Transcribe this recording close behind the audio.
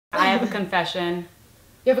have a confession.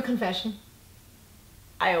 You have a confession?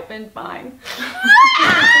 I opened mine.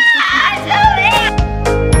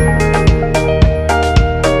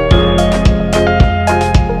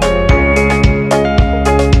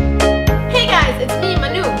 Hey guys, it's me,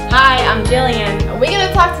 Manou. Hi, I'm Jillian. And we're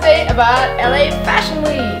gonna talk today about LA Fashion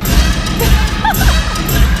Week.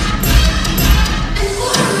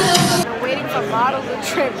 We're waiting for models to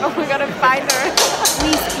trip, but we're gonna find her.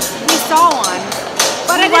 We saw one,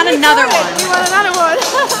 but we want another one. We want another one.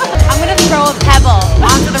 I'm gonna throw a pebble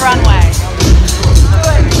onto the runway.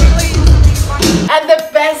 And the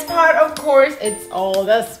best part, of course, it's all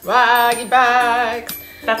the swaggy bags.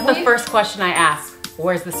 That's the first question I ask.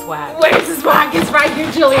 Where's the swag? Where's the swag? It's right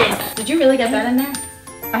here, Jillian. Did you really get that in there?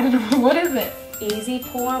 I don't know. What is it? Easy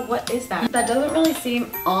pour? What is that? That doesn't really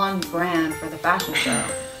seem on brand for the fashion show.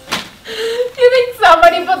 You think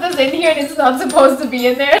somebody put this in here and it's not supposed to be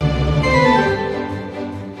in there?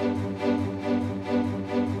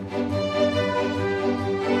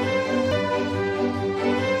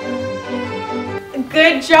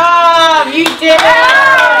 Good job! You did it!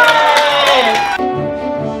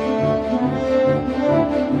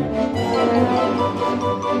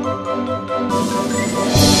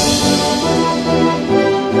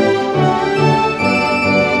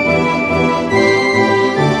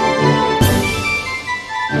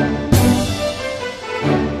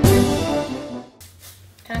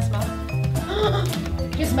 Can I smell it?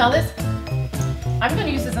 Can you smell this? I'm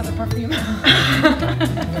gonna use this as a perfume.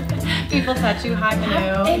 People touch you, hi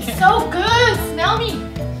Manou. It's so good! Smell me!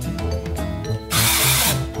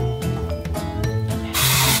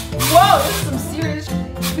 Whoa, this is some serious and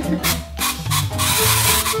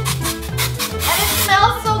it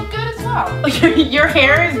smells so good as well. Your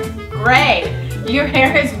hair is gray. Your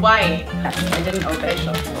hair is white. I didn't open it.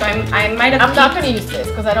 So I might have. I'm not gonna use this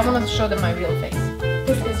because I don't want to show them my real face.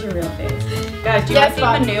 This is your real face. Guys, do you want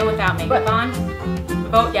to see Manou without makeup on?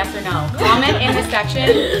 Vote yes or no. Comment in the section.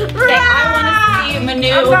 Say I want to see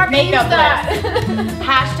Manou makeup list.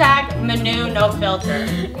 Hashtag Manou no filter.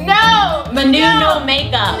 No! Manou no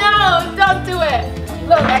makeup. No, don't do it.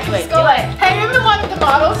 Look, actually, just go like. Hey, remember one of the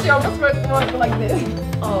models? She almost went like this.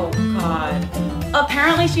 Oh God.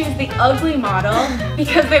 Apparently she was the ugly model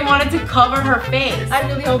because they wanted to cover her face. I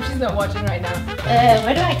really hope she's not watching right now.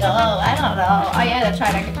 Where do I go? I don't know. Oh yeah, that's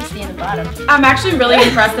right. I can just see in the bottom. I'm actually really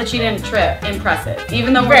impressed that she didn't trip. Impressive.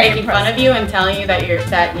 Even though we're making fun of you and telling you that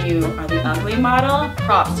you are the ugly model,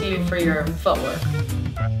 props to you for your footwork.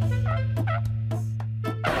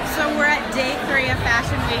 So we're at day 3 of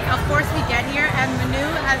Fashion Week. Of course we get here and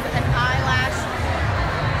Manou has an eyelash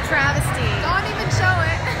travesty. Don't even show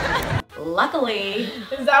it. Luckily,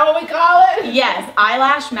 is that what we call it? Yes,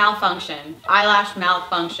 eyelash malfunction. Eyelash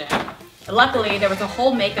malfunction. Luckily, there was a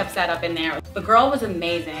whole makeup setup in there. The girl was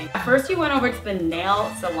amazing. At first, you went over to the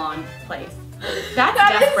nail salon place. That's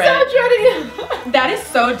desperate. That is so trendy. That is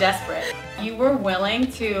so desperate. You were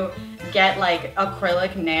willing to get like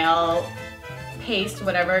acrylic nail paste,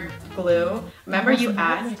 whatever, glue. Remember you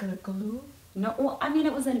asked? Like a glue? No, well, I mean,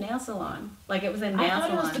 it was a nail salon. Like, it was a nail salon. I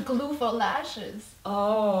thought it was the glue for lashes.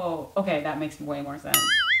 Oh, okay, that makes way more sense.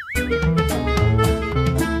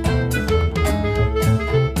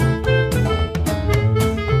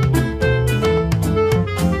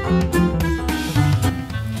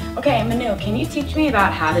 Okay, Manou, can you teach me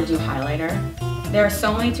about how to do highlighter? There are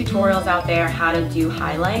so many tutorials out there how to do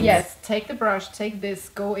highlights. Yes, take the brush, take this,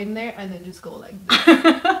 go in there, and then just go like this.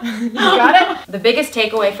 You got it? The biggest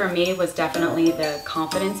takeaway for me was definitely the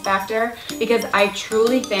confidence factor, because I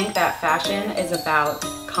truly think that fashion is about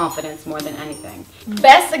confidence more than anything.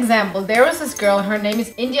 Best example, there was this girl, her name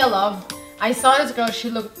is India Love. I saw this girl, she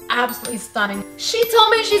looked absolutely stunning. She told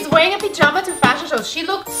me she's wearing a pajama to fashion shows. She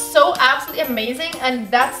looked so absolutely amazing, and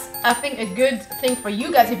that's, I think, a good thing for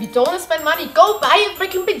you guys. If you don't want to spend money, go buy a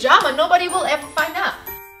freaking pajama. Nobody will ever find out.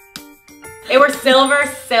 They were silver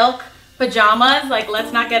silk pajamas, like,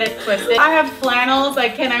 let's not get it twisted. I have flannels,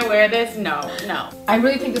 like, can I wear this? No, no. I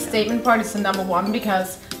really think the statement part is the #1,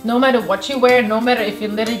 because no matter what you wear, no matter if you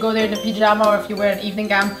literally go there in a pajama or if you wear an evening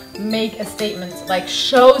gown, make a statement. Like,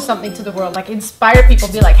 show something to the world. Like, inspire people.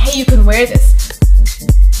 Be like, hey, you can wear this.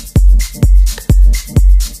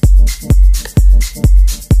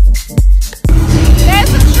 There's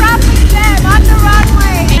a traffic jam on the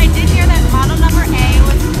runway. I did hear that model number A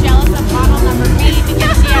was jealous of model number B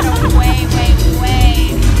because she had a way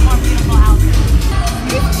more beautiful outfit.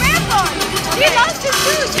 He's barefoot. He loves his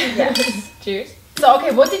shoes. Yes. Cheers. So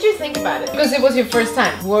okay, what did you think about it? Because it was your first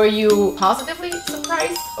time. Were you positively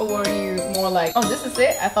surprised, or were you more like, oh, this is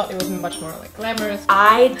it? I thought it was much more like glamorous.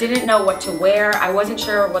 I didn't know what to wear. I wasn't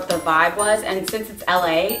sure what the vibe was, and since it's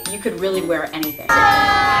LA, you could really wear anything.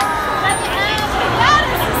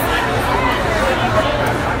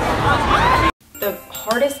 The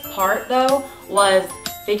hardest part though was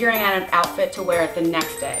figuring out an outfit to wear the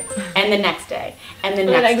next day, and the next day, and the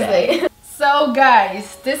next day. So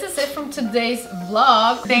guys, this is it from today's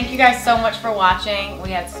vlog. Thank you guys so much for watching. We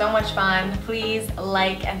had so much fun. Please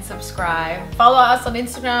like and subscribe. Follow us on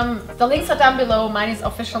Instagram. The links are down below. Mine is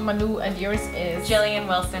official Manou and yours is Jillian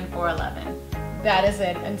Wilson 411. That is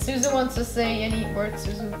it. And Susan wants to say any words.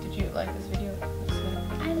 Susan, did you like this video?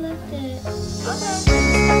 I loved it. Okay.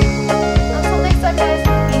 Until next time,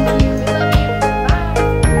 guys.